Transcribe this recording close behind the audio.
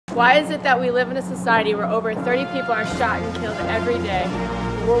Why is it that we live in a society where over 30 people are shot and killed every day?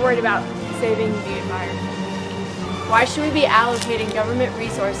 We're worried about saving the environment. Why should we be allocating government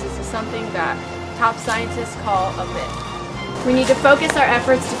resources to something that top scientists call a myth? We need to focus our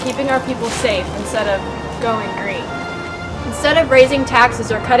efforts to keeping our people safe instead of going green. Instead of raising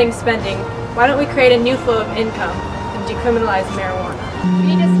taxes or cutting spending, why don't we create a new flow of income and decriminalize marijuana?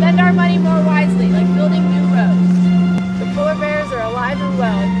 We need to spend our money more wisely, like building new roads. The polar bears are alive and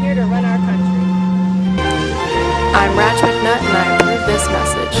well and here to run our country. I'm Rach McNutt and I approve this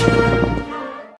message.